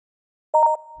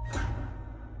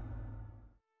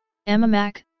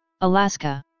Emmonak,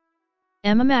 Alaska.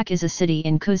 Emmonak is a city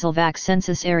in Kusilvak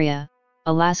Census Area,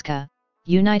 Alaska,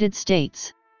 United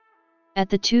States. At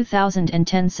the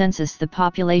 2010 census the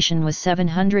population was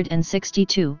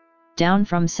 762, down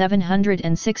from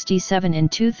 767 in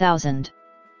 2000.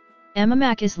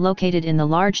 Emmonak is located in the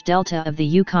large delta of the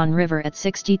Yukon River at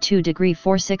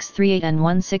 62°4638 and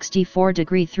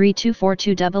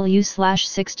 164°3242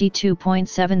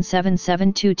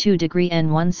 W/62.77722° and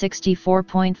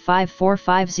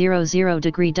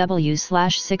 164.54500°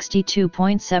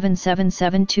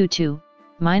 W/62.77722,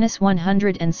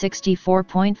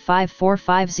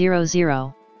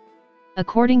 -164.54500.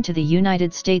 According to the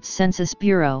United States Census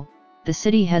Bureau, the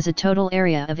city has a total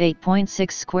area of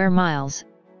 8.6 square miles,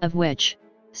 of which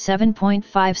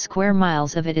 7.5 square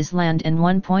miles of it is land and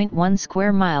 1.1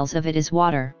 square miles of it is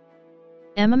water.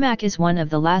 Emmonak is one of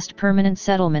the last permanent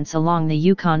settlements along the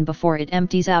Yukon before it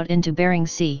empties out into Bering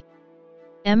Sea.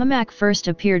 Emmonak first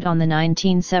appeared on the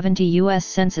 1970 U.S.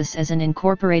 Census as an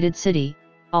incorporated city,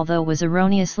 although was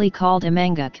erroneously called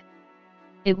Imangaq.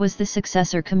 It was the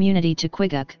successor community to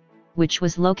Quiguk, which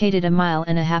was located a mile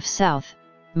and a half south,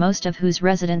 most of whose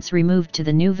residents removed to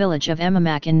the new village of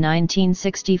Emmonak in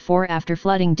 1964 after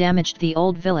flooding damaged the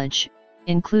old village,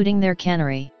 including their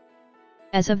cannery.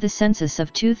 As of the census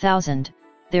of 2000,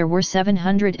 there were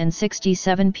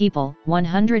 767 people,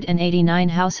 189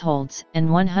 households, and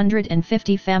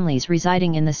 150 families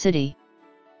residing in the city.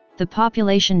 The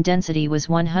population density was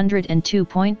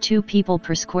 102.2 people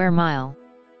per square mile.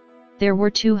 There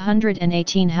were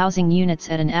 218 housing units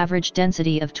at an average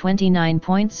density of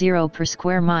 29.0 per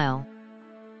square mile.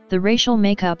 The racial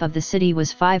makeup of the city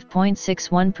was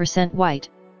 5.61% white,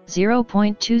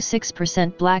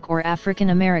 0.26% black or African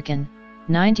American,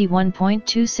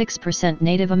 91.26%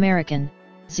 Native American,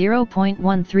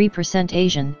 0.13%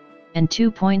 Asian, and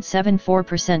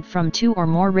 2.74% from two or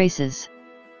more races.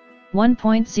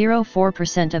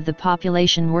 1.04% of the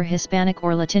population were Hispanic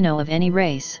or Latino of any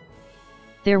race.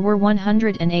 There were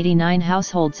 189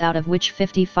 households out of which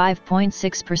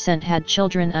 55.6% had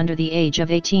children under the age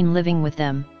of 18 living with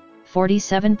them,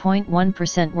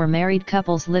 47.1% were married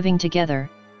couples living together,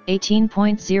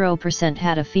 18.0%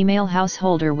 had a female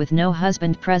householder with no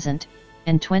husband present,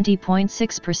 and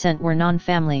 20.6% were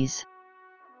non-families.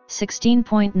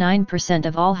 16.9%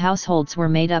 of all households were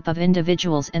made up of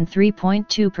individuals and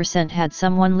 3.2% had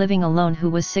someone living alone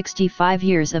who was 65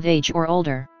 years of age or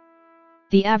older.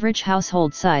 The average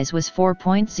household size was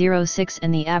 4.06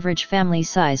 and the average family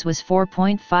size was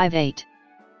 4.58.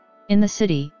 In the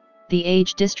city, the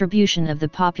age distribution of the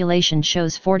population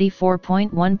shows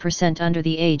 44.1% under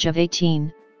the age of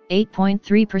 18,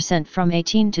 8.3% from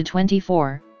 18 to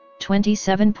 24,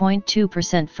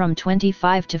 27.2% from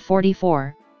 25 to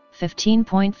 44,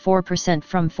 15.4%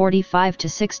 from 45 to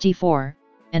 64,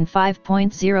 and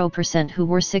 5.0% who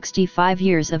were 65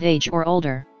 years of age or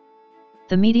older.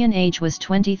 The median age was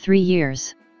 23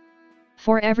 years.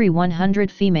 For every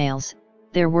 100 females,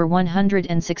 there were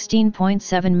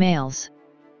 116.7 males.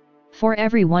 For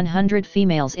every 100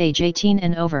 females age 18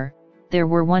 and over, there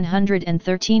were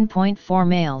 113.4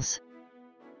 males.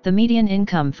 The median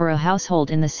income for a household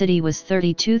in the city was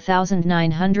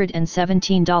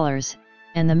 $32,917,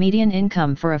 and the median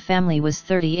income for a family was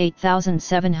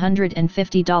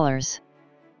 $38,750.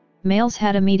 Males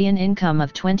had a median income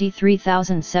of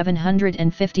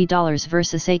 $23,750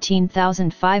 versus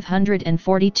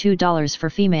 $18,542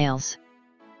 for females.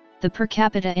 The per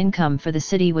capita income for the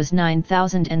city was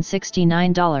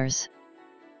 $9,069.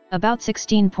 About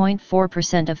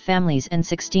 16.4% of families and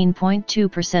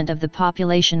 16.2% of the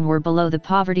population were below the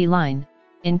poverty line,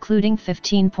 including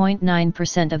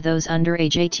 15.9% of those under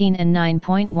age 18 and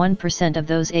 9.1% of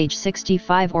those age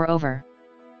 65 or over.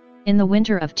 In the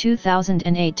winter of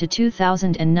 2008 to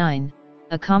 2009,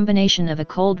 a combination of a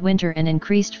cold winter and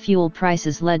increased fuel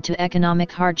prices led to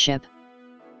economic hardship.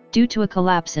 Due to a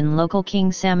collapse in local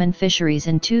king salmon fisheries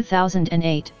in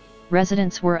 2008,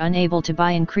 residents were unable to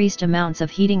buy increased amounts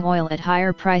of heating oil at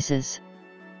higher prices.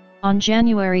 On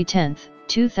January 10,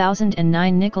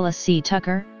 2009, Nicholas C.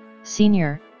 Tucker,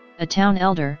 Sr., a town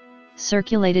elder,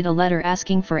 circulated a letter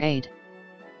asking for aid.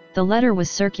 The letter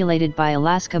was circulated by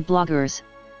Alaska bloggers,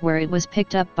 where it was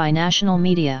picked up by national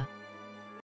media.